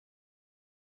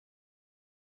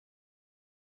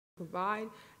provide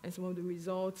and some of the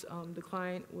results the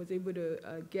client was able to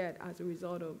get as a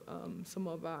result of some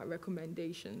of our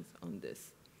recommendations on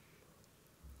this.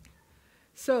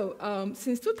 So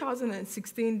since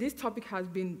 2016, this topic has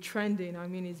been trending. I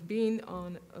mean, it's been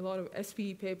on a lot of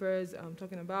SPE papers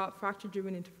talking about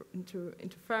fracture-driven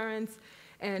interference.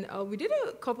 And we did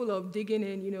a couple of digging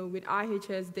in, with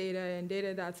IHS data and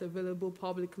data that's available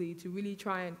publicly to really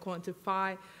try and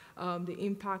quantify the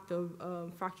impact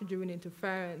of fracture-driven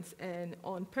interference and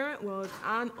on parent wells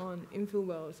and on infill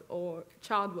wells or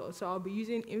child wells. So I'll be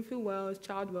using infill wells,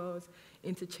 child wells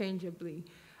interchangeably.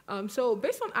 So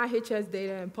based on IHS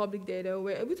data and public data,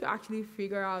 we're able to actually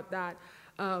figure out that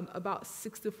about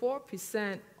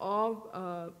 64%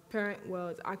 of parent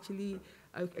wells actually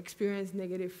experience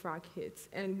negative frac hits.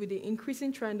 And with the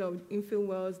increasing trend of infill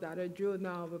wells that are drilled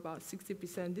now of about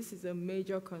 60%, this is a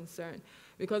major concern.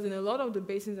 Because in a lot of the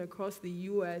basins across the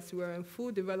US, we're in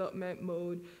full development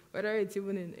mode, whether it's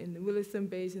even in the Williston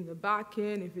Basin, the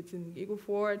Basin, if it's in Eagle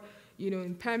Ford,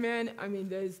 in Permian. I mean,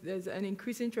 there's an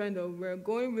increasing trend of we're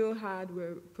going real hard,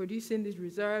 we're producing these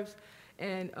reserves,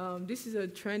 and this is a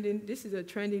trending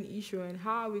issue. And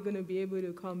how are we going to be able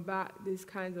to combat these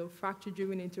kinds of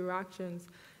fracture-driven interactions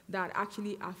that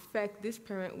actually affect these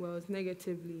parent wells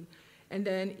negatively? And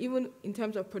then even in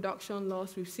terms of production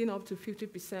loss, we've seen up to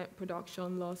 50%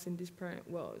 production loss in these parent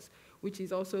wells, which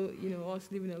is also, us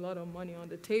leaving a lot of money on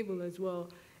the table as well.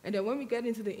 And then when we get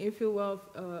into the infill well,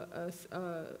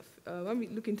 when we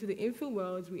look into the infill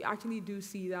wells, we actually do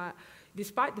see that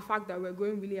despite the fact that we're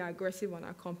going really aggressive on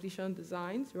our completion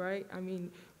designs, right? I mean,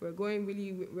 we're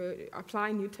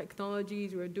applying new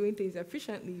technologies, we're doing things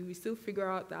efficiently, we still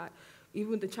figure out that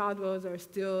even the child wells are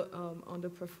still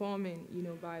underperforming,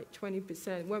 by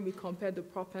 20%. When we compare the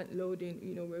proppant loading,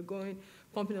 we're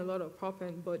pumping a lot of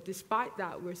proppant, but despite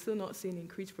that, we're still not seeing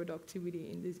increased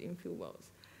productivity in these infill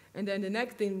wells. And then the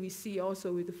next thing we see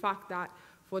also with the fact that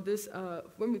for this,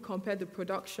 when we compare the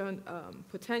production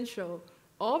potential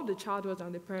of the child wells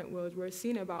and the parent wells, we're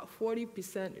seeing about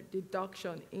 40%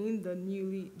 deduction in the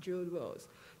newly drilled wells.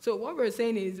 So what we're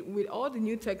saying is with all the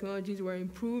new technologies, we're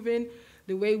improving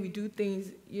the way we do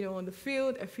things, on the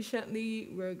field efficiently.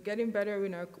 We're getting better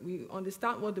we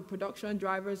understand what the production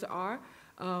drivers are.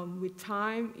 With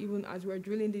time, even as we're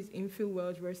drilling these infill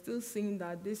wells, we're still seeing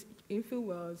that these infill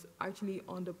wells actually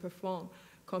underperform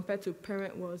compared to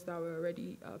parent wells that were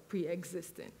already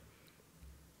pre-existing.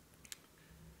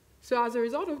 So as a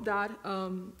result of that,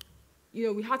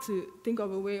 we had to think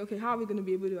of a way, okay, how are we going to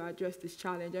be able to address this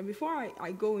challenge? And before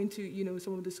I go into,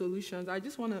 some of the solutions, I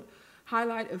just want to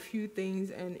highlight a few things.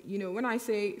 And, when I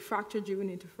say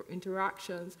fracture-driven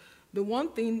interactions, the one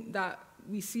thing that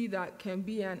we see that can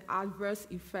be an adverse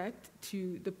effect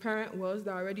to the parent wells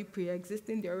that are already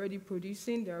pre-existing, they're already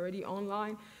producing, they're already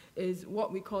online, is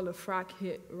what we call a frac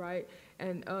hit, right?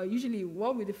 And usually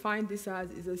what we define this as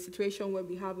is a situation where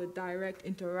we have a direct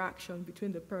interaction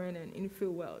between the parent and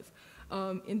infill wells.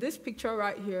 In this picture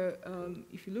right here,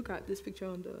 if you look at this picture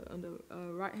on the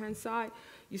right-hand side,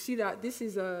 you see that this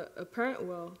is a parent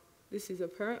well. This is a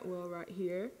parent well right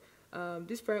here.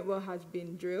 This parent well has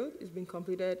been drilled, it's been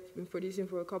completed, it's been producing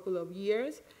for a couple of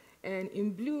years. And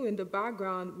in blue in the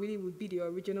background really would be the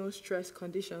original stress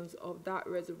conditions of that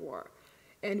reservoir.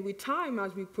 And with time,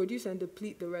 as we produce and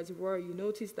deplete the reservoir, you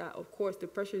notice that, of course, the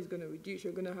pressure is going to reduce.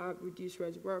 You're going to have reduced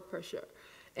reservoir pressure.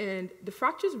 And the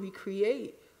fractures we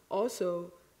create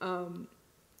also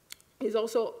is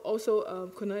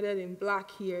also connoted in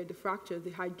black here, the fractures, the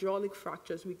hydraulic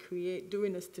fractures we create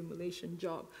during a stimulation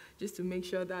job, just to make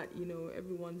sure that,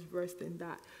 everyone's versed in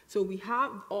that. So we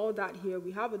have all that here.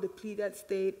 We have a depleted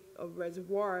state of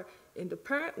reservoir in the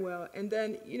parent well, and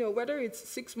then, whether it's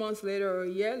 6 months later or a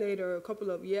year later or a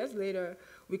couple of years later,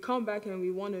 we come back and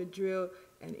we want to drill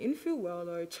an infill well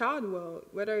or a child well,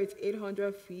 whether it's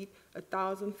 800 feet,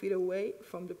 1,000 feet away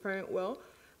from the parent well,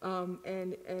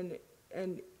 and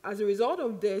as a result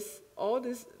of this, all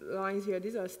these lines here,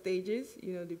 these are stages,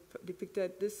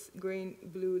 depicted, this green,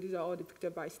 blue, these are all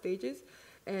depicted by stages.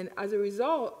 And as a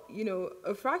result,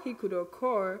 a frac hit could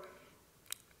occur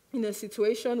in a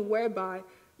situation whereby,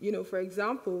 for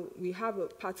example, we have a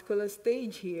particular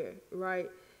stage here, right?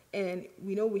 And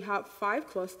we know we have 5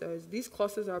 clusters. These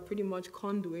clusters are pretty much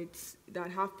conduits that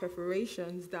have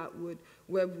perforations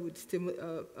where we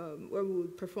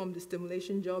would perform the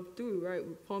stimulation job through, right?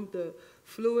 We pump the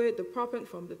fluid, the proppant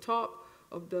from the top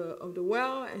of the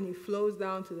well, and it flows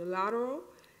down to the lateral.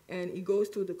 and it goes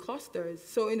through the clusters.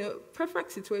 So in a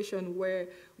perfect situation where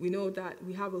we know that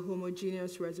we have a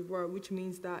homogeneous reservoir, which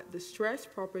means that the stress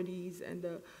properties and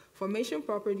the formation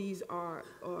properties are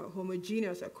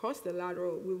homogeneous across the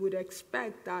lateral, we would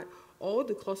expect that all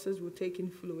the clusters will take in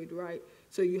fluid, right?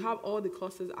 So you have all the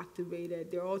clusters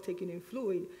activated, they're all taking in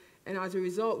fluid, and as a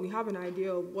result, we have an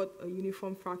idea of what a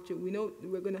uniform fracture, we know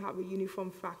we're going to have a uniform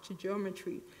fracture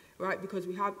geometry, right, because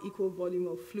we have equal volume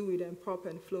of fluid and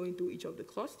proppant flowing through each of the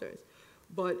clusters.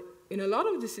 But in a lot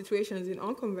of the situations in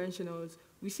unconventionals,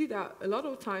 we see that a lot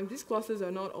of times these clusters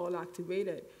are not all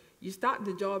activated. You start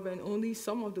the job and only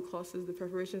some of the clusters, the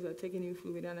perforations, are taking in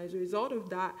fluid, and as a result of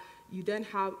that, you then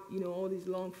have, all these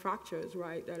long fractures,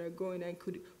 right, that are going and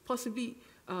could possibly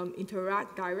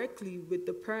interact directly with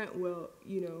the parent well,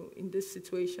 in this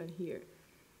situation here.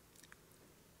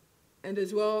 And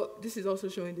as well, this is also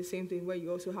showing the same thing where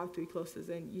you also have three clusters,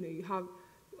 and you have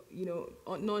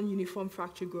non-uniform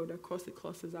fracture growth across the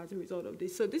clusters as a result of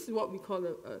this. So this is what we call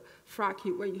a frac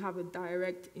hit, where you have a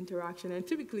direct interaction. And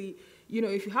typically,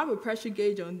 if you have a pressure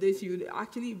gauge on this, you'd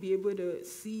actually be able to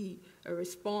see a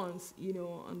response,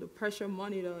 on the pressure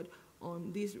monitored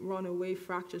on these runaway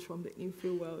fractures from the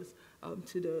infill wells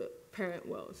to the parent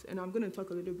wells. And I'm going to talk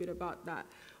a little bit about that.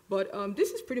 But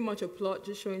this is pretty much a plot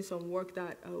just showing some work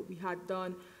that we had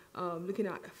done, looking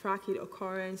at frac hit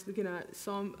occurrence, looking at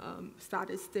some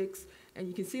statistics. And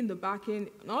you can see in the back end,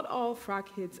 not all frac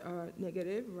hits are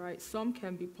negative, right? Some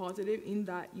can be positive in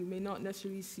that you may not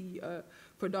necessarily see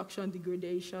production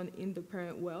degradation in the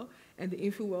parent well, and the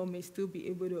infill well may still be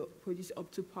able to produce up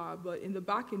to par. But in the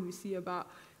back end, we see about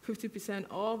 50%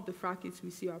 of the frac hits we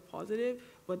see are positive,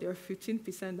 but there are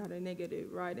 15% that are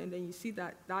negative, right? And then you see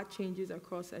that that changes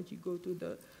across as you go through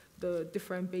the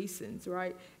different basins,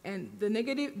 right? And the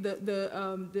negative,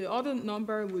 the other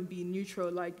number would be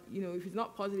neutral, like, if it's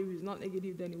not positive, if it's not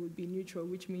negative, then it would be neutral,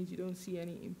 which means you don't see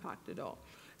any impact at all.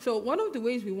 So one of the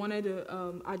ways we wanted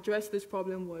to address this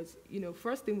problem was,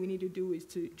 first thing we need to do is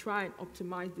to try and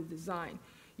optimize the design.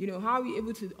 How are we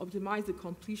able to optimize the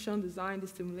completion design, the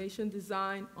stimulation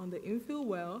design on the infill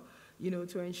well,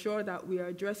 to ensure that we are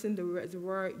addressing the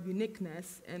reservoir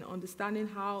uniqueness and understanding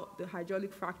how the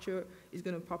hydraulic fracture is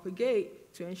going to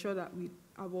propagate to ensure that we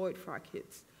avoid frac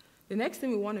hits. The next thing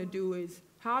we want to do is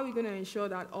how are we going to ensure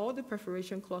that all the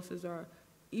perforation clusters are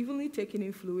evenly taking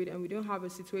in fluid, and we don't have a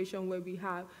situation where we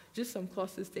have just some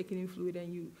clusters taking in fluid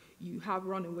and you have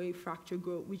runaway fracture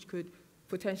growth, which could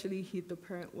potentially hit the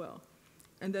parent well.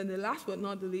 And then the last but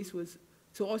not the least was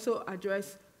to also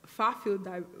address far-field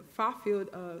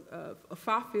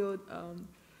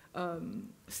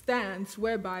stance,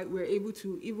 whereby we're able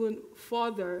to even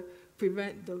further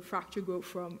prevent the fracture growth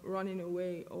from running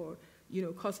away or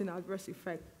causing adverse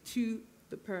effect to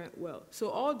the parent well. So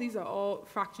all these are all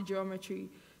fracture geometry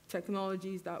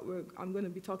technologies that I'm going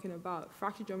to be talking about,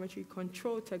 fracture geometry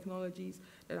control technologies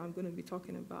that I'm going to be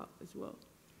talking about as well.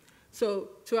 So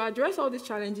to address all these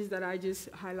challenges that I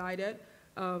just highlighted,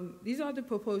 these are the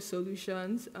proposed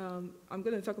solutions. I'm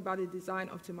going to talk about the design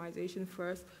optimization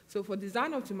first. So for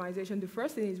design optimization, the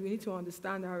first thing is we need to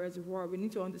understand our reservoir. We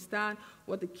need to understand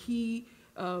what the key,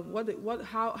 how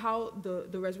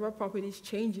the reservoir properties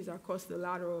changes across the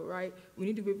lateral, right? We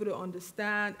need to be able to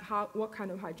understand what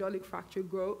kind of hydraulic fracture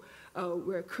growth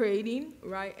we're creating,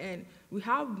 right? And we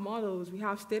have models, we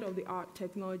have state-of-the-art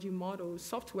technology models,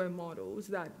 software models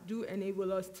that do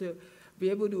enable us to be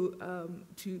able to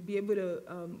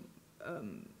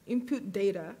input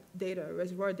data,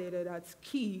 reservoir data that's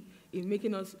key in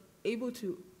making us able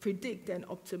to predict and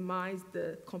optimize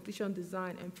the completion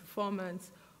design and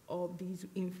performance of these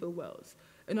infill wells.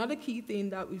 Another key thing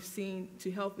that we've seen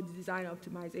to help with the design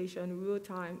optimization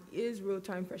real-time is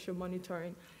real-time pressure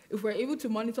monitoring. If we're able to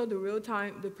monitor if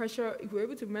we're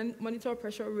able to monitor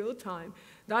pressure real-time,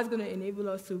 that's going to enable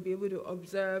us to be able to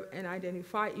observe and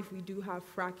identify if we do have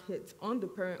frac hits on the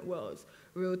parent wells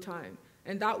real-time.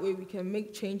 And that way we can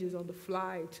make changes on the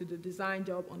fly to the design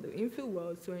job on the infill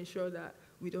wells to ensure that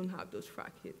we don't have those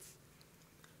frac hits.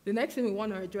 The next thing we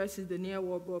want to address is the near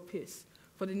wellbore piece.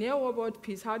 For the near wellbore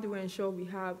piece, how do we ensure we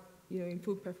have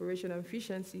improved perforation and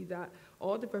efficiency, that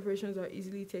all the perforations are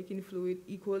easily taking fluid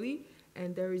equally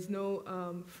and there is no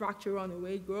fracture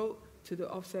runaway growth to the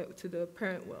offset to the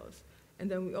parent wells. And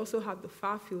then we also have the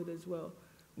far field as well,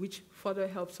 which further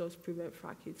helps us prevent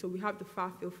frac hits. So we have the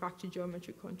far field fracture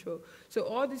geometry control. So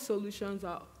all these solutions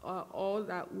are all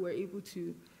that we're able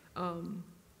to,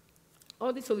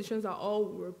 all these solutions are all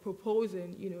we're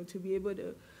proposing, to be able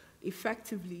to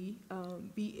effectively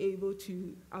be able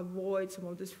to avoid some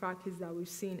of these frac hits that we've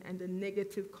seen and the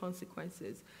negative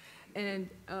consequences. And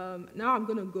now I'm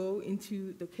going to go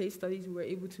into the case studies we were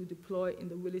able to deploy in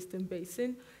the Williston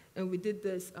Basin. And we did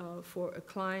this for a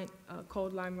client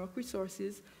called Lime Rock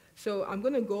Resources. So I'm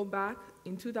going to go back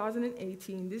in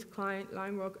 2018. This client,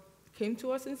 Lime Rock, came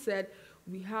to us and said,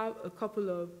 we have a couple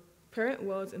of parent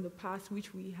wells in the past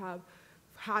which we have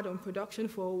had on production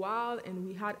for a while, and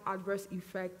we had adverse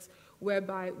effects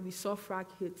whereby we saw frac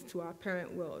hits to our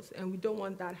parent wells. And we don't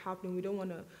want that happening. We don't want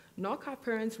to knock our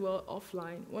parents' well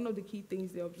offline. One of the key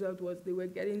things they observed was they were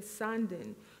getting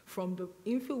sanding from the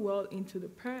infill well into the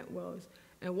parent wells.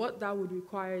 And what that would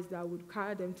require is that would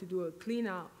require them to do a clean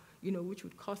out, which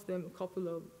would cost them a couple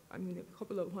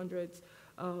of hundreds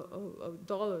of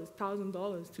dollars,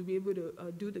 $1,000 to be able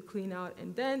to do the clean out.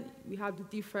 And then we have the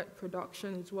defect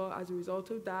production as well as a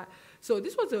result of that. So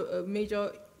this was a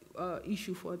major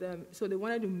issue for them. So they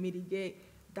wanted to mitigate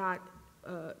that.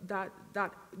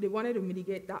 They wanted to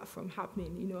mitigate that from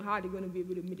happening. How are they going to be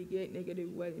able to mitigate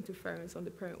negative well interference on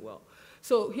the parent well?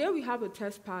 So here we have a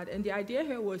test pad, and the idea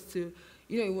here was to,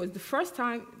 it was the first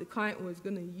time the client was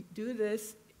going to do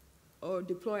this or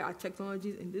deploy our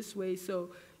technologies in this way.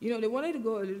 So, they wanted to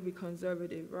go a little bit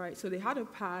conservative, right? So they had a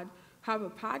pad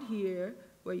here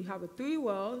where you have 3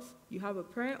 wells, you have a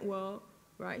parent well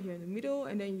right here in the middle,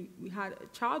 and then we had a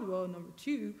child well, number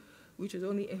 2, which is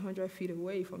only 800 feet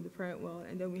away from the parent well.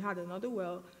 And then we had another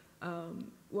well,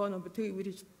 well number 3, which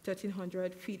is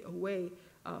 1,300 feet away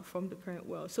from the parent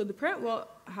well. So the parent well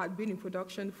had been in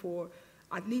production for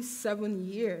at least 7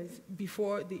 years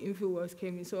before the infill wells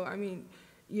came in. So,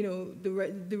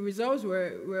 the results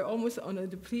were almost on a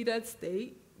depleted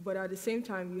state, but at the same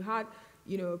time, you had,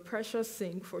 a pressure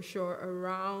sink for sure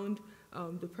around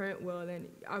the parent well. And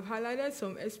I've highlighted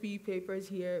some SPE papers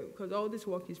here because all this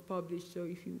work is published. So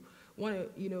if you want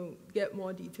to, get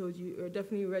more details, you're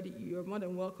definitely ready. You're more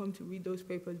than welcome to read those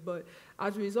papers. But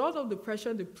as a result of the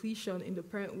pressure depletion in the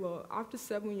parent well, after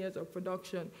 7 years of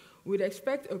production, we'd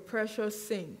expect a pressure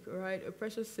sink, right? A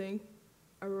pressure sink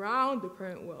around the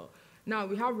parent well. Now,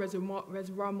 we have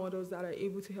reservoir models that are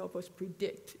able to help us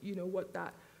predict, what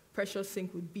that pressure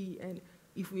sink would be. And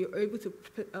if we are able to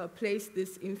place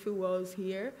these infill wells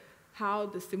here, how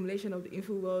the stimulation of the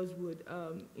infill wells would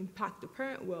impact the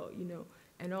parent well,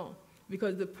 and all.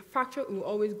 Because the fracture will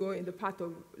always go in the path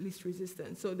of least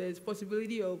resistance. So there's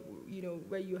possibility of,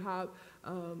 where you have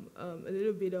a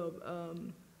little bit of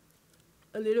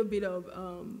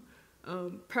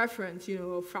preference,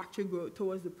 of fracture growth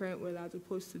towards the parent well as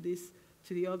opposed to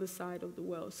the other side of the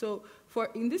well. So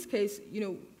in this case,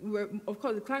 of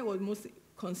course, the client was mostly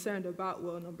concerned about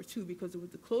well number 2 because it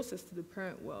was the closest to the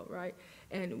parent well, right?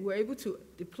 And we're able to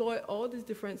deploy all these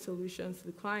different solutions to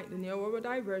the client, the near-wellbore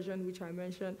diversion, which I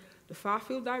mentioned, the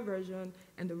far-field diversion,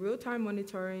 and the real-time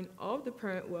monitoring of the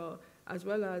parent well, as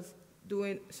well as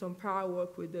doing some power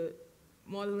work with the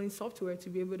modeling software to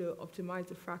be able to optimize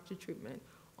the fracture treatment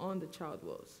on the child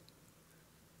wells.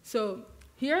 So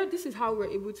here, this is how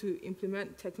we're able to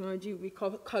implement technology. We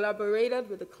collaborated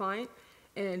with the client,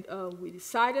 and we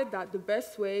decided that the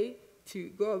best way to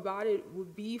go about it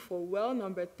would be for well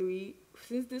number 3.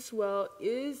 Since this well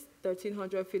is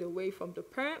 1,300 feet away from the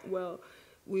parent well,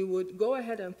 we would go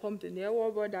ahead and pump the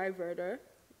near-wellbore diverter,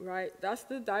 right? That's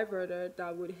the diverter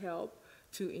that would help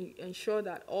to ensure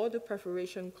that all the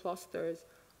perforation clusters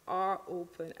are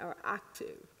open, are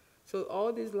active. So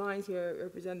all these lines here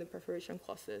represent the perforation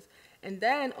clusters. And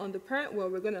then on the parent well,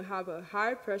 we're going to have a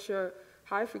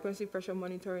high-frequency pressure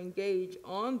monitoring gauge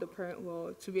on the parent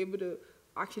well to be able to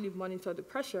actually monitor the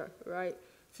pressure, right,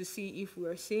 to see if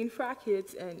we're seeing frac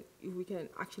hits and if we can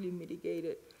actually mitigate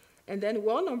it. And then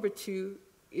well number 2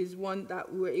 is one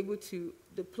that we were able to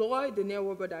deploy the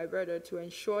near-wellbore diverter to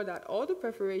ensure that all the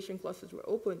perforation clusters were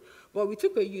open. But we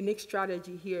took a unique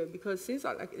strategy here because since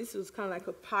this was kind of like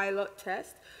a pilot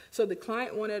test, so the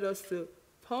client wanted us to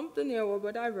pump the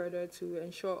near-wellbore diverter to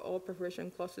ensure all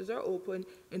perforation clusters are open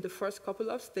in the first couple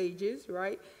of stages,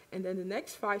 right? And then the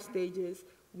next 5 stages,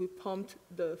 we pumped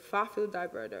the far-field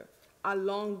diverter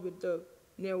along with the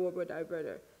near-wellbore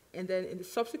diverter. And then in the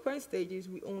subsequent stages,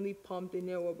 we only pumped the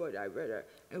near-wellbore diverter,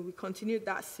 and we continued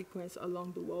that sequence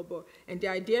along the wellbore. And the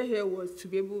idea here was to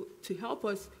be able to help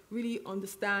us really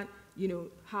understand,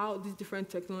 how these different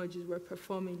technologies were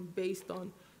performing based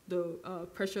on the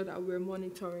pressure that we're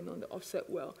monitoring on the offset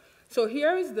well. So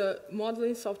here is the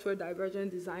modeling software diversion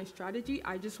design strategy.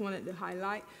 I just wanted to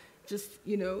highlight, just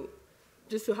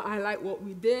to highlight what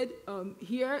we did.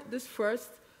 Here, this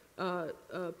first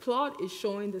plot is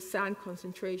showing the sand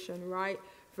concentration, right,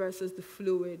 versus the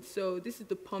fluid. So this is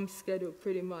the pump schedule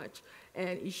pretty much.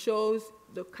 And it shows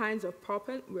the kinds of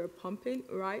proppant we're pumping,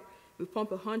 right? We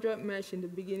pump 100 mesh in the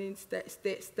beginning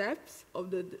steps of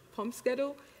the pump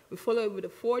schedule. We follow it with a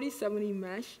 40-70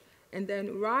 mesh, and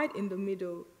then right in the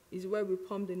middle is where we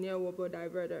pump the near wellbore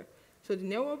diverter. So the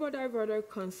near wellbore diverter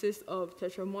consists of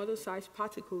tetramodel-sized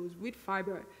particles with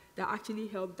fiber that actually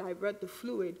help divert the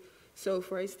fluid. So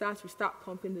for instance, we start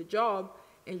pumping the job,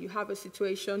 and you have a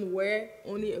situation where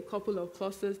only a couple of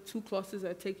clusters, 2 clusters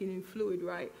are taking in fluid,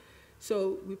 right?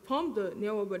 So we pump the near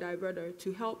wellbore diverter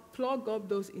to help plug up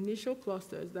those initial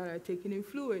clusters that are taking in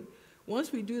fluid.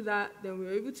 Once we do that, then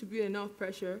we're able to build enough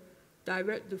pressure,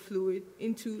 divert the fluid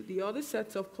into the other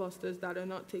sets of clusters that are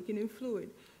not taking in fluid.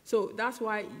 So that's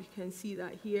why you can see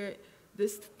that here,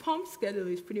 this pump schedule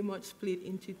is pretty much split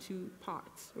into 2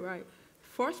 parts, right?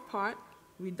 First part,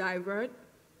 we divert,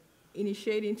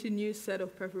 initiate into new set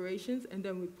of preparations, and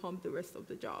then we pump the rest of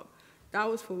the job. That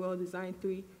was for well design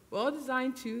 3. Well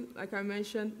design 2, like I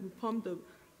mentioned, we pump the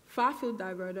far field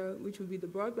diverter, which will be the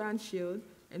broadband shield,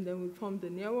 and then we pump the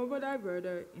near wellbore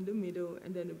diverter in the middle,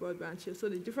 and then the broadband shield. So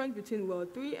the difference between well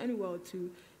 3 and well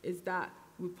 2 is that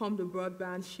we pump the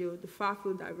broadband shield, the far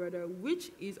field diverter,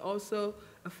 which is also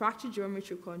a fracture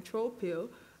geometry control pill.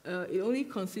 It only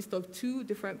consists of 2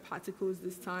 different particles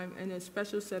this time and a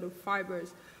special set of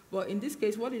fibers. But in this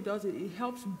case, what it does is it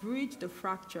helps bridge the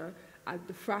fracture at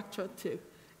the fracture tip.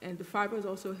 And the fibers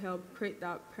also help create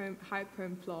that high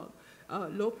perm plug,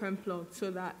 low perm plug,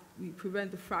 so that we prevent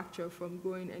the fracture from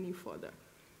going any further.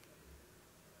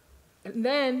 And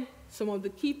then some of the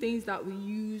key things that we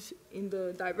use in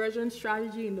the diversion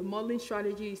strategy, in the modeling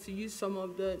strategy, is to use some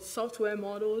of the software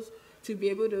models to be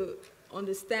able to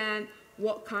understand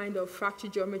what kind of fracture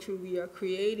geometry we are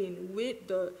creating with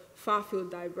the far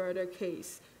field diverter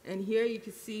case. And here you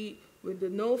can see with the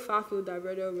no far field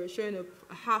diverter, we're showing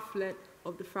a half length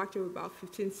of the fracture of about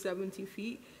 1570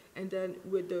 feet. And then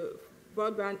with the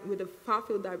broadband, with the far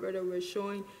field diverter, we're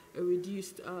showing a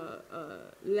reduced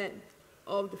length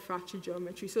of the fracture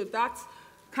geometry. So that's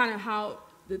kind of how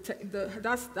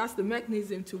that's the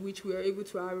mechanism to which we are able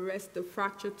to arrest the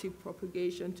fracture tip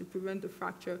propagation to prevent the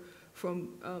fracture from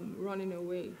running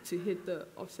away to hit the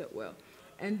offset well.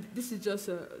 And this is just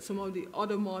some of the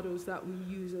other models that we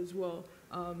use as well.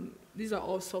 These are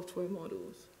all software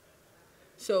models.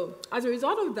 So as a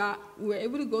result of that, we were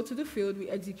able to go to the field, we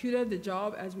executed the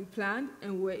job as we planned,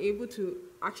 and we were able to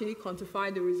actually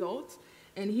quantify the results.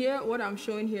 And here, what I'm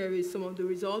showing here is some of the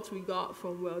results we got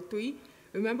from well 3.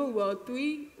 Remember, well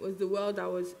 3 was the well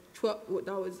that was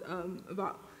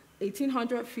about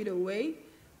 1,800 feet away,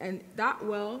 and that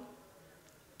well,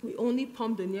 we only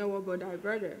pumped the near wellbore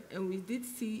diverter, and we did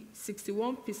see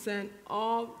 61%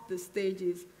 of the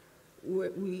stages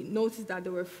where we noticed that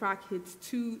there were frac hits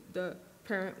to the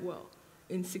parent well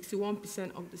in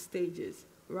 61% of the stages,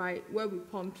 right, where we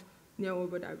pumped near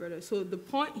wellbore diverter. So the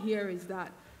point here is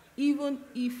that even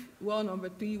if well number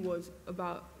 3 was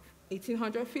about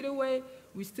 1,800 feet away,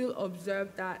 we still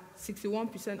observed that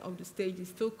 61% of the stages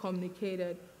still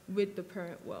communicated with the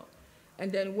parent well.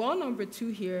 And then well number 2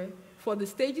 here, for the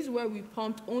stages where we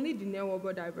pumped only the near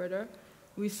wellbore diverter,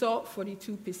 we saw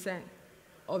 42%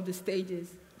 of the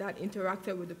stages that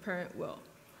interacted with the parent well.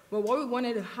 But what we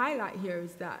wanted to highlight here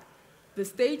is that the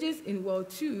stages in well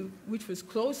 2, which was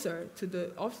closer to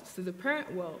the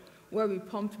parent well, where we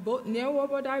pumped both near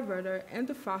wellbore diverter and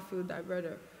the far field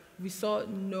diverter, we saw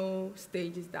no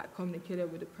stages that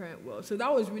communicated with the parent well. So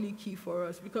that was really key for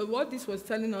us, because what this was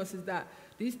telling us is that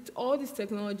all these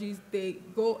technologies, they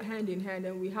go hand in hand,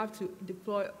 and we have to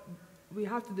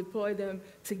deploy them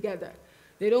together.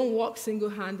 They don't work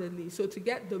single-handedly. So to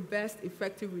get the best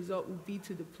effective result would be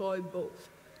to deploy both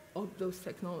of those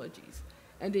technologies.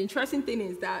 And the interesting thing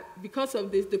is that because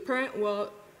of this, the parent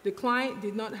well, the client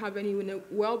did not have any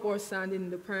wellbore sand in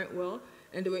the parent well,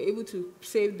 and they were able to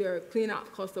save their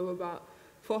clean-out cost of about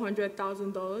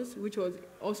 $400,000, which was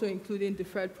also including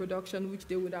deferred production, which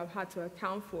they would have had to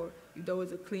account for if there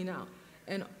was a clean-out.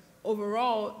 And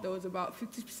overall, there was about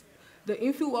 50%. The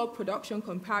infill well production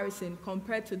comparison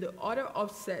compared to the other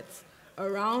offsets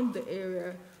around the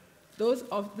area, those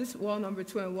of this well number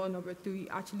 2 and well number 3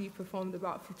 actually performed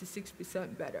about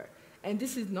 56% better. And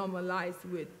this is normalized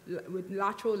with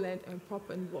lateral length and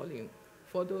proppant volume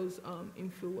for those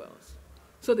infill wells.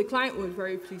 So the client was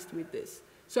very pleased with this.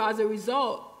 So as a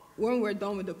result, when we're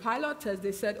done with the pilot test,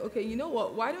 they said, okay, you know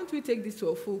what, why don't we take this to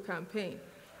a full campaign?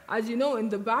 As you know, in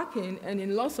the back end and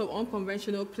in lots of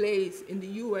unconventional plays in the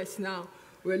US now,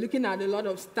 we're looking at a lot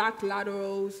of stacked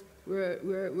laterals.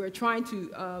 We're trying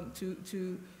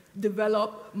to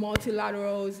develop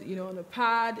multilaterals, you know, on a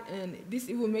pad, and this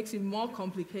even makes it more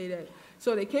complicated.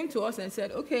 So they came to us and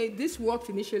said, okay, this worked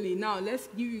initially. Now let's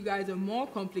give you guys a more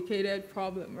complicated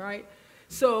problem, right?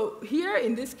 So here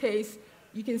in this case,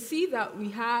 you can see that we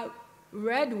have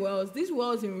red wells. These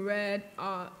wells in red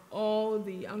are all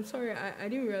the, I'm sorry, I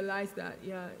didn't realize that.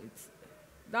 Yeah,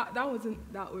 that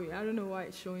wasn't that way. I don't know why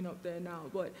it's showing up there now,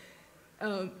 but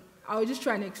I was just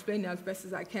trying to explain it as best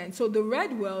as I can. So the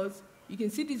red wells, you can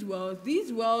see these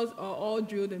wells are all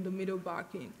drilled in the Middle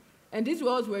Basin. And these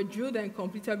wells were drilled and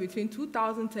completed between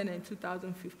 2010 and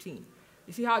 2015.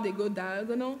 You see how they go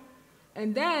diagonal?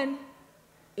 And then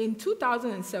in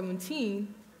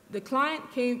 2017, the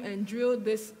client came and drilled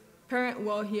this parent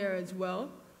well here as well,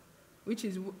 which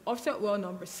is offset well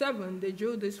number 7. They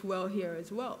drilled this well here as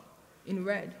well in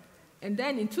red. And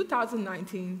then in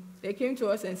 2019, they came to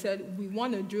us and said, we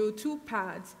want to drill 2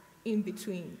 pads in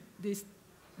between these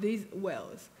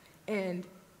wells. And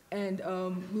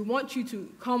we want you to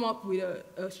come up with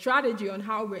a strategy on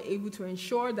how we're able to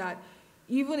ensure that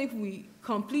even if we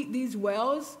complete these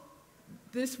wells,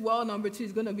 this well number 2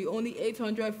 is going to be only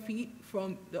 800 feet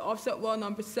from the offset well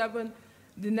number 7.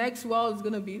 The next well is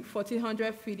going to be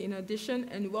 1,400 feet in addition,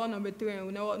 and well number 3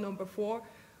 and well number 4.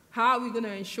 How are we going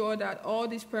to ensure that all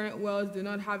these parent wells do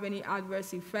not have any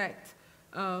adverse effect?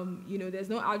 There's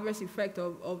no adverse effect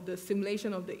of the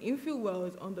stimulation of the infill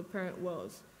wells on the parent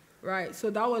wells, right? So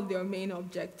that was their main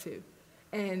objective.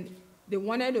 And they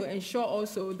wanted to ensure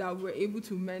also that we're able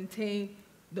to maintain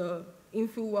the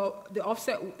infill well,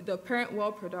 the parent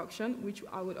well production, which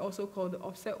I would also call the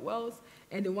offset wells,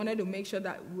 and they wanted to make sure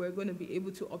that we're going to be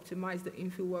able to optimize the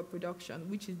infill well production,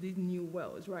 which is these new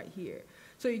wells right here.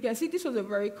 So you can see this was a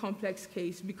very complex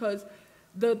case because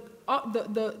the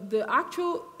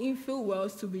actual infill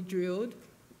wells to be drilled,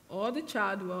 all the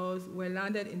child wells were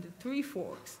landed in the Three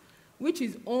Forks, which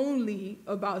is only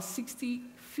about 60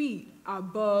 feet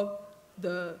above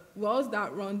the wells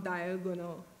that run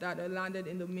diagonal that are landed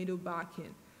in the Middle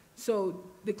Basin. So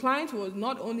the client was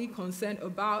not only concerned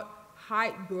about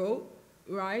height growth,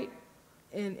 right,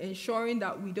 and ensuring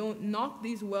that we don't knock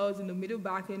these wells in the Middle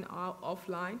Basin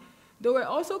offline, they were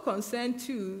also concerned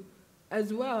too,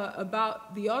 as well,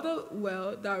 about the other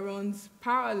well that runs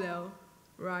parallel,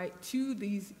 right, to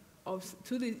these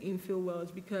infill wells,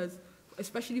 because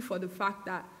especially for the fact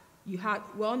that you had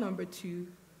well number 2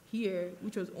 here,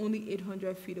 which was only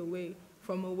 800 feet away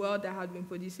from a well that had been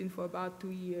producing for about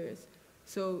 3 years.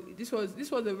 So this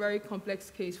was a very complex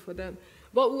case for them.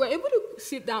 But we were able to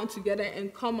sit down together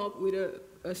and come up with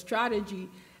a strategy.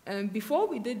 And before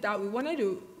we did that, we wanted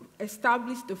to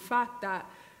establish the fact that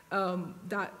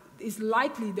that it's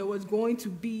likely there was going to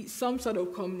be some sort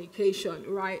of communication,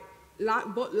 right,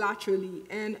 both laterally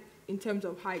and in terms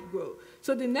of height growth.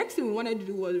 So the next thing we wanted to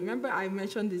do was, remember I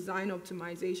mentioned design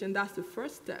optimization, that's the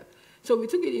first step. So we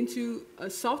took it into a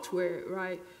software,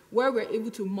 right, where we're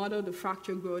able to model the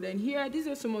fracture growth. And here, these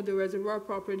are some of the reservoir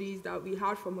properties that we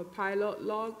had from a pilot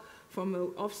log, from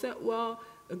an offset well,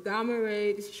 a gamma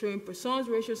ray. This is showing Poisson's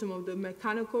ratio, some of the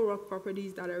mechanical rock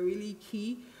properties that are really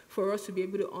key for us to be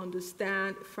able to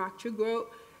understand fracture growth.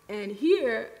 And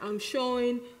here, I'm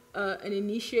showing an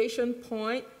initiation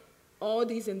point, all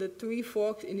these in the Three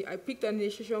Forks. I picked an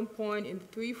initiation point in the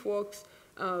Three Forks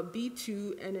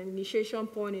B2 and an initiation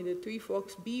point in the Three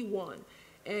Forks B1.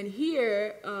 And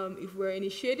here, if we're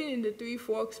initiating in the Three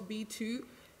Forks B2,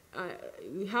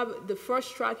 we have the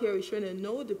first track here is showing a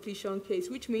no depletion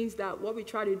case, which means that what we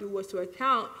try to do was to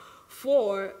account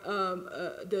for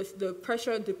the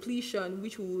pressure depletion,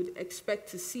 which we would expect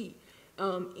to see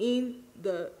in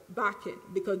the Basin,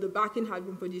 because the Basin had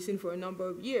been producing for a number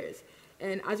of years.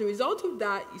 And as a result of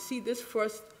that, you see this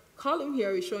first column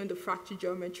here is showing the fracture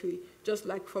geometry, just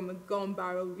like from a gun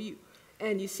barrel view.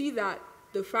 And you see that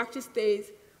the fracture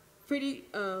stays pretty,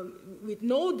 with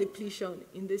no depletion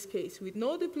in this case, with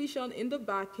no depletion in the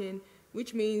Basin,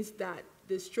 which means that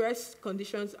the stress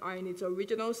conditions are in its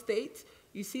original state.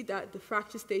 You see that the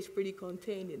fracture stays pretty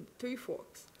contained in the Three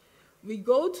Forks. We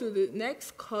go to the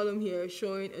next column here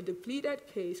showing a depleted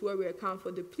case where we account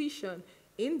for depletion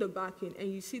in the Basin,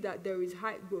 and you see that there is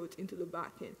height growth into the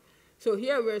Basin. So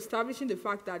here we're establishing the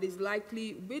fact that it's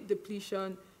likely with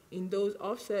depletion in those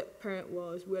offset parent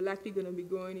wells, we're likely going to be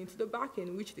growing into the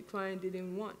Basin, which the client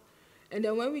didn't want. And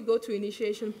then when we go to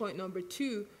initiation point number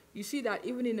 2, you see that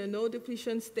even in a no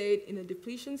depletion state, in a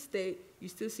depletion state, you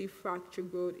still see fracture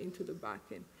growth into the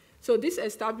Basin. So this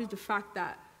established the fact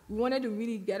that we wanted to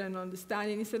really get an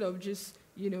understanding instead of just,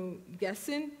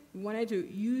 guessing. We wanted to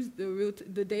use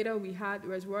the data we had,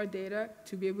 reservoir data,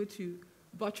 to be able to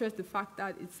buttress the fact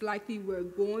that it's likely we're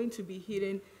going to be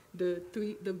hitting the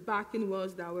Basin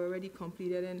wells that were already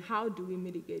completed, and how do we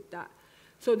mitigate that?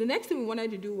 So the next thing we wanted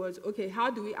to do was, okay,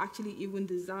 how do we actually even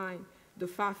design the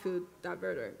far field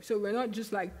diverter. So we're not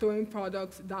just like throwing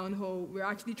products downhole. We're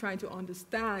actually trying to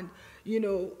understand,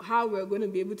 how we're going to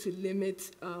be able to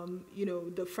limit,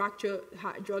 the fracture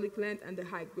hydraulic length and the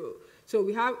height growth. So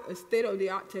we have a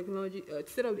state-of-the-art technology,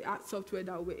 state-of-the-art software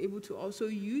that we're able to also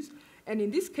use. And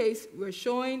in this case, we're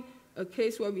showing a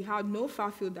case where we had no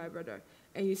far field diverter.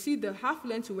 And you see the half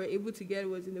length we were able to get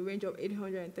was in the range of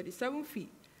 837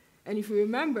 feet. And if you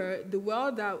remember, the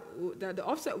well that the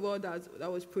offset well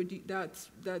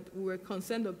that we were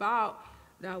concerned about,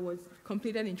 that was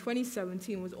completed in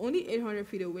 2017, was only 800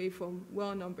 feet away from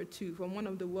well number 2, from one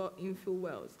of the infill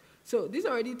wells. So this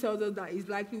already tells us that it's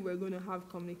likely we're going to have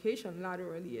communication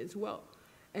laterally as well.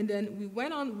 And then we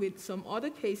went on with some other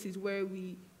cases where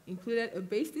we included a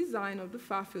base design of the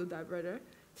far field diverter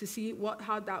to see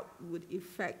how that would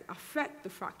affect the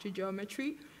fracture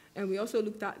geometry. And we also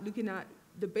looking at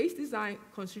the base design,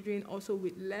 considering also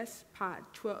with less pad,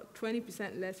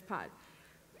 20% less pad.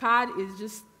 Pad is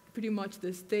just pretty much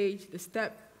the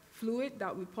step fluid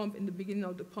that we pump in the beginning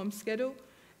of the pump schedule.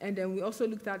 And then we also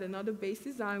looked at another base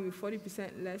design with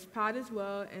 40% less pad as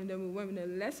well. And then we went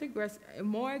with a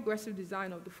more aggressive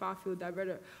design of the far field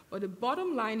diverter. But the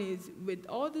bottom line is, with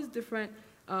all these different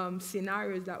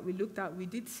scenarios that we looked at, we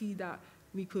did see that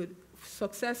we could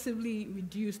successively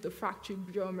reduce the fracture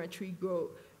geometry growth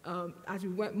as we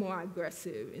went more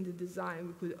aggressive in the design.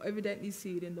 We could evidently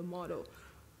see it in the model.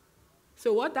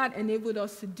 So what that enabled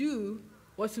us to do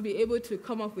was to be able to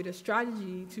come up with a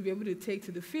strategy to be able to take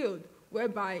to the field,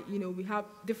 whereby we have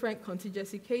different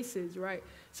contingency cases, right?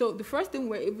 So the first thing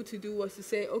we're able to do was to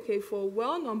say, okay, for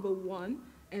well number 1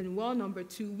 and well number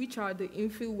 2, which are the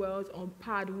infill wells on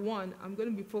pad 1, I'm going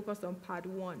to be focused on pad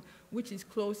 1, which is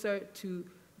closer to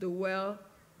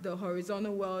the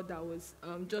horizontal well that was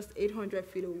just 800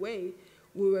 feet away.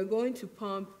 We were going to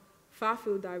pump far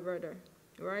field diverter,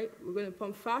 right? We're going to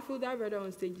pump far field diverter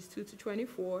on stages 2 to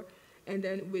 24. And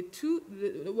then with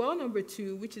the well number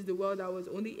 2, which is the well that was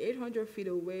only 800 feet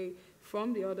away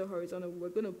from the other horizontal, we're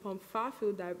going to pump far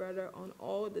field diverter on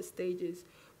all the stages.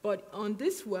 But on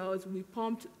this wells, we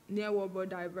pumped near wellbore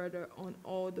diverter on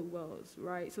all the wells,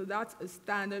 right? So that's a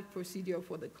standard procedure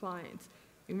for the clients.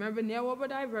 Remember, near wellbore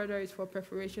diverter is for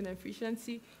perforation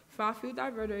efficiency. Far field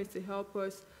diverter is to help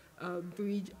us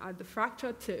bridge at the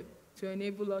fracture tip to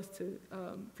enable us to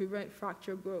prevent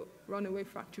fracture growth, runaway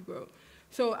fracture growth.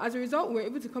 So as a result, we're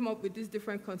able to come up with these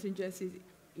different contingencies.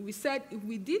 We said if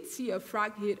we did see a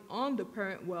frac hit on the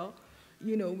parent well,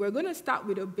 we're going to start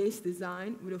with a base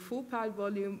design, with a full pad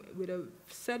volume, with a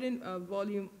certain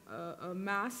volume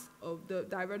mass of the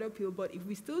diverter peel. But if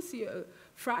we still see a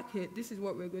frac hit, this is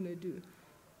what we're going to do.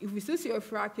 If we still see a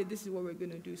frac hit, this is what we're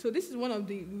going to do. So this is one of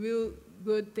the real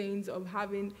good things of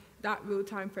having that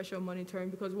real-time pressure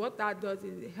monitoring, because what that does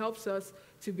is it helps us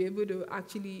to be able to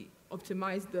actually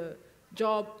optimize the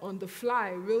job on the fly,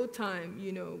 real time.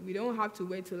 We don't have to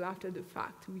wait till after the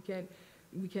fact. We can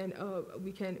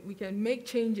make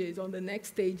changes on the next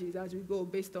stages as we go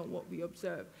based on what we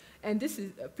observe. And this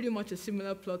is pretty much a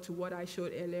similar plot to what I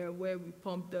showed earlier, where we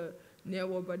pump the near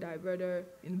wellbore diverter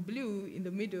in blue in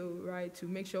the middle, right, to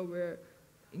make sure we're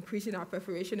increasing our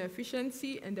perforation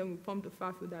efficiency, and then we pump the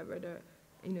far field diverter,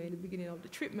 in the beginning of the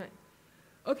treatment.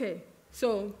 Okay,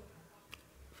 so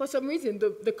for some reason,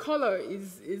 the color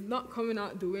is not coming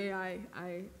out the way I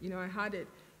had it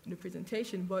in the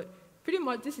presentation, but pretty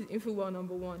much this is infill well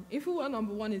number 1. Infill well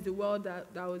number 1 is the well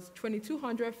that was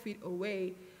 2,200 feet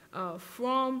away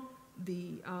from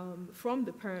the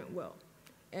parent well.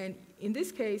 And in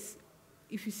this case,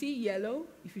 if you see yellow,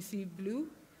 if you see blue,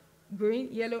 green,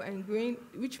 yellow, and green,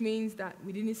 which means that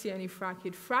we didn't see any frac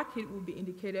hit. Frac hit will be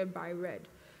indicated by red.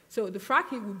 So the frac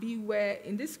hit would be where,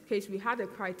 in this case, we had a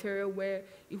criteria where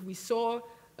if we saw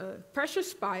a pressure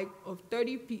spike of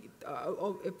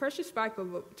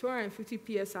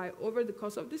 250 psi over the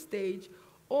course of the stage,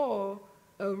 or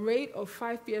a rate of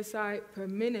 5 psi per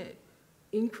minute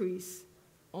increase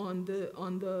on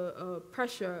the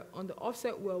pressure on the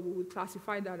offset well, we would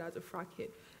classify that as a frac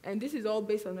hit. And this is all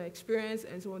based on our experience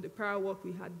and some of the prior work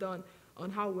we had done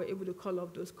on how we're able to call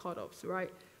off those cutoffs,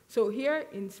 right? So here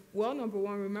in well number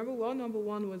 1, remember well number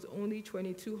 1 was only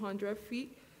 2,200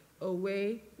 feet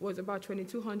away, was about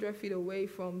 2,200 feet away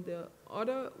from the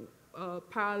other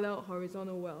parallel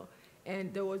horizontal well,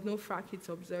 and there was no frac hits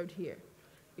observed here.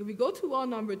 If we go to well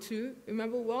number 2,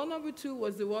 remember well number 2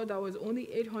 was the well that was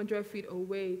only 800 feet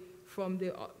away from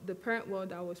the parent well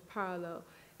that was parallel.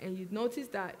 And you'd notice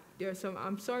that there's some,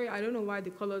 I'm sorry, I don't know why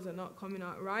the colors are not coming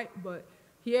out right, but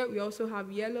here we also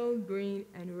have yellow, green,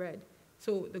 and red.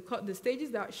 So the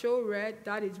stages that show red,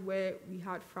 that is where we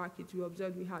had frac hits. We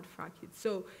observed we had frac hits.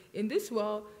 So in this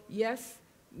well, yes,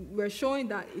 we're showing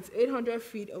that it's 800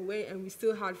 feet away and we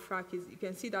still had fractures. You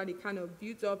can see that it kind of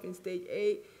builds up in stage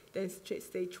 8, then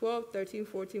stage 12, 13,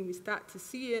 14, we start to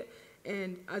see it.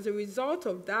 And as a result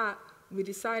of that, we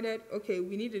decided, okay,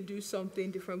 we need to do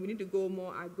something different. We need to go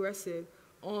more aggressive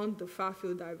on the far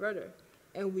field diverter.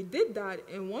 And we did that,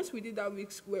 and once we did that, we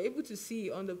were able to see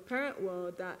on the parent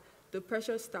well that the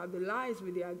pressure stabilized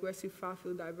with the aggressive far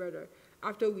field diverter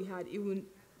after we had even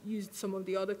used some of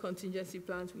the other contingency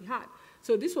plans we had.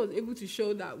 So this was able to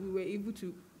show that we were able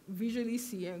to visually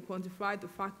see and quantify the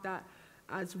fact that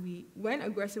as we went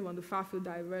aggressive on the far field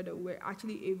diverter, we're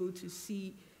actually able to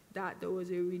see that there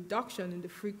was a reduction in the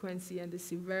frequency and the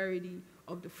severity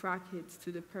of the frac hits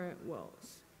to the parent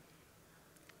wells.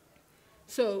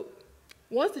 So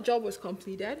once the job was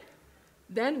completed,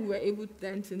 then we were able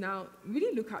then to now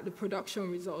really look at the production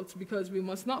results, because we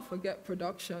must not forget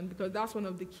production, because that's one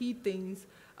of the key things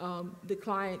the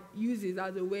client uses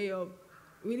as a way of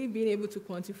really being able to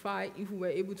quantify if we were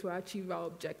able to achieve our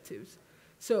objectives.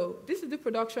 So this is the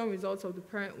production results of the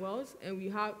parent wells, and we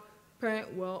have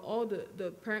parent well, all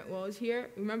the parent wells here.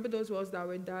 Remember those wells that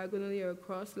were diagonally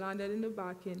across, landed in the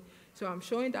back end. So I'm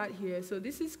showing that here. So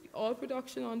this is all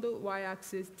production on the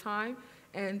y-axis, time,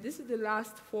 and this is the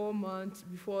last 4 months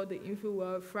before the infill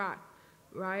well frac,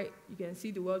 right? You can see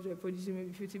the wells were producing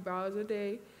maybe 50 barrels a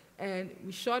day, and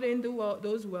we shut in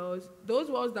those wells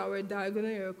that were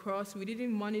diagonally across. We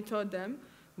didn't monitor them.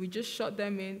 We just shut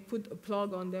them in, put a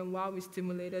plug on them while we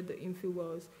stimulated the infill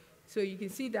wells. So you can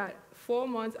see that 4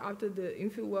 months after the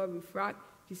infill well refract,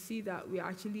 you see that we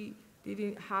actually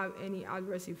didn't have any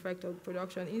adverse effect on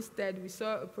production. Instead, we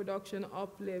saw a production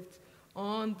uplift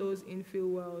on those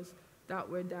infill wells that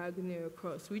were diagonally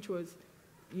across, which was,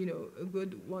 a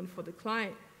good one for the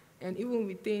client. And even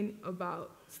within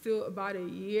still about a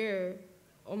year,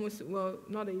 almost, well,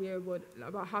 not a year, but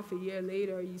about half a year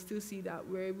later, you still see that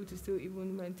we're able to still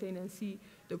even maintain and see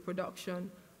the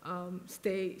production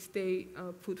stay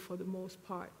put for the most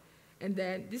part. And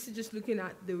then this is just looking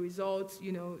at the results,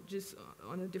 just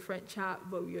on a different chart,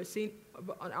 but we are seeing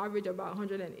on average about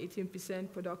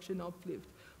 118% production uplift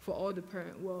for all the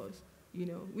parent wells,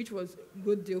 which was a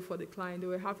good deal for the client. They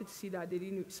were happy to see that they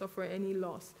didn't suffer any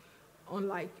loss,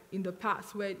 unlike in the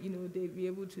past where,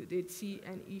 they'd see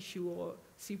an issue or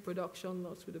see production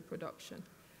loss with the production.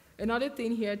 Another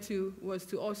thing here too was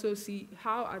to also see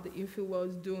how are the infill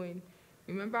wells doing.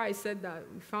 Remember I said that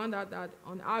we found out that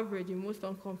on average in most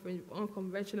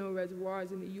unconventional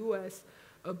reservoirs in the U.S.,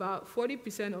 about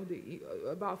 40% of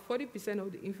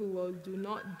the infill wells do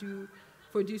not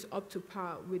produce up to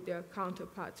par with their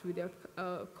counterparts, with their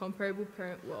comparable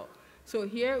parent well. So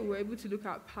here we're able to look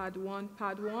at pad 1.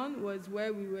 Pad 1 was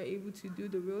where we were able to do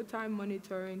the real-time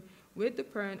monitoring with the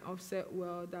parent offset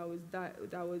well that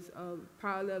was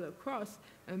parallel across,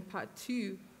 and pad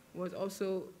 2 was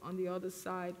also on the other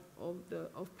side of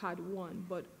pad 1.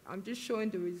 But I'm just showing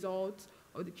the results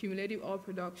of the cumulative oil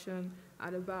production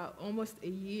at about almost a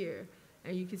year.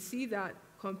 And you can see that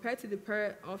compared to the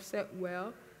parent offset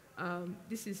well,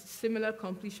 this is similar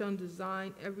completion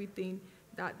design, everything,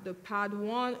 that the pad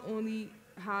 1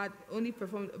 only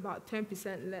performed about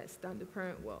 10% less than the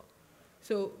parent well.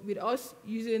 So with us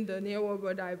using the near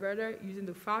wellbore diverter, using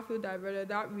the far field diverter,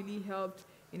 that really helped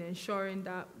in ensuring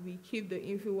that we keep the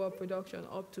infill well production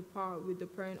up to par with the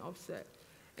parent offset.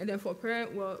 And then for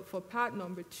pad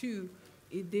number 2,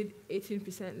 it did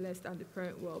 18% less than the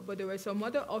parent well. But there were some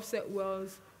other offset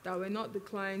wells that were not the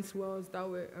client's wells that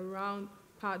were around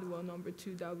pad well number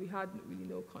 2 that we had really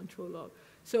no control of.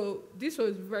 So this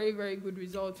was very, very good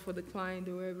results for the client.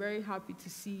 They were very happy to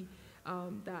see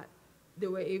that they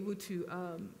were able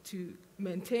to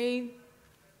maintain,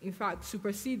 in fact,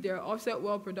 supersede their offset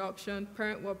well production,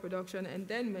 parent well production, and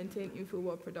then maintain infill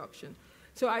well production.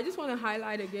 So I just want to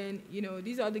highlight again,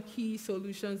 these are the key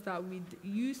solutions that we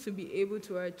use to be able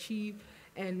to achieve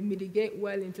and mitigate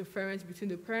well interference between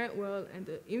the parent well and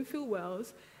the infill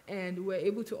wells, and we're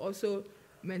able to also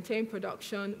maintain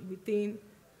production within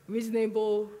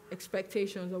reasonable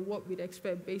expectations of what we'd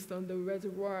expect based on the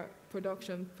reservoir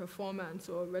production performance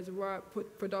or reservoir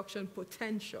production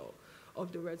potential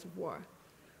of the reservoir.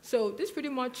 So this pretty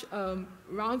much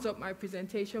rounds up my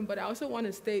presentation, but I also want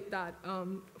to state that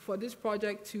for this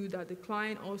project too, that the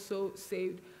client also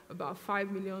saved about $5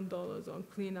 million on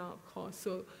clean out costs.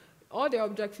 So all their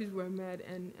objectives were met,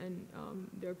 and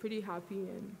they're pretty happy,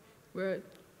 and we're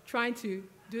trying to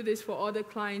do this for other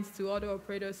clients, to other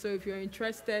operators. So if you're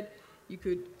interested, you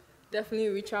could definitely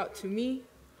reach out to me,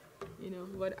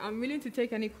 but I'm willing to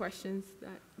take any questions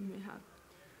that you may have.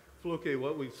 Fluke,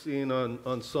 what we've seen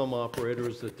on some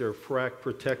operators that they're frac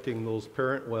protecting those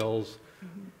parent wells.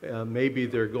 Maybe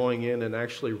they're going in and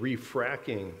actually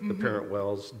refracking the parent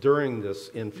wells during this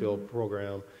infill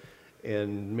program,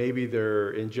 and maybe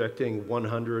they're injecting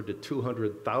 100 to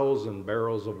 200,000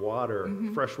 barrels of water,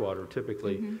 fresh water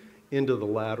typically, into the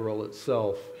lateral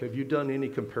itself. Have you done any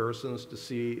comparisons to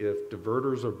see if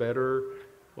diverters are better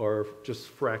or if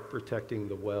just frac protecting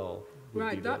the well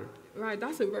would be better? Right,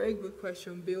 that's a very good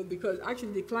question, Bill, because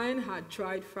actually the client had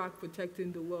tried frac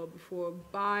protecting the well before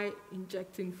by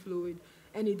injecting fluid,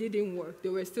 and it didn't work. They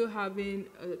were still having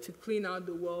to clean out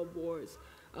the well bores.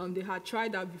 They had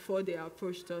tried that before they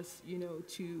approached us, you know,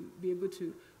 to be able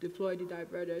to deploy the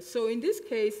diverters. So in this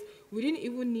case, we didn't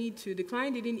even need to, the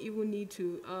client didn't even need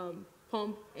to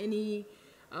pump any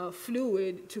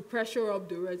fluid to pressure up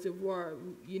the reservoir,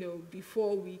 you know,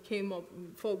 before we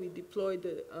deployed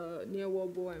the near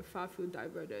wellbore and far field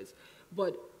diverters.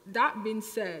 But that being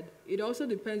said, it also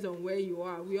depends on where you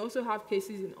are. We also have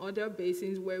cases in other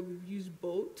basins where we've used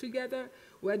both together,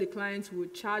 where the clients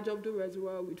would charge up the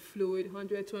reservoir with fluid,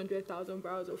 100, 200,000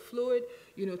 barrels of fluid,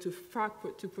 you know, to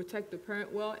protect the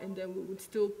parent well, and then we would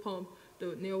still pump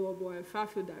the near wellbore and far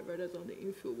field diverters on the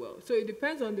infill well. So it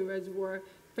depends on the reservoir,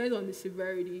 depends on the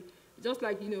severity. Just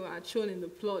like, you know, I shown in the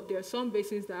plot, there are some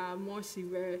basins that are more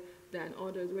severe than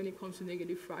others when it comes to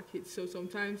negative frac hits. So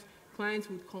sometimes clients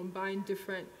would combine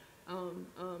different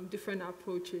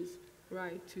approaches,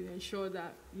 right, to ensure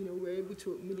that, you know, we're able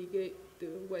to mitigate the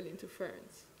well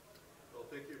interference. Well,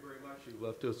 thank you very much. You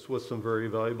left us with some very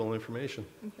valuable information.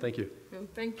 Okay. Thank you. Well,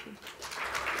 thank you.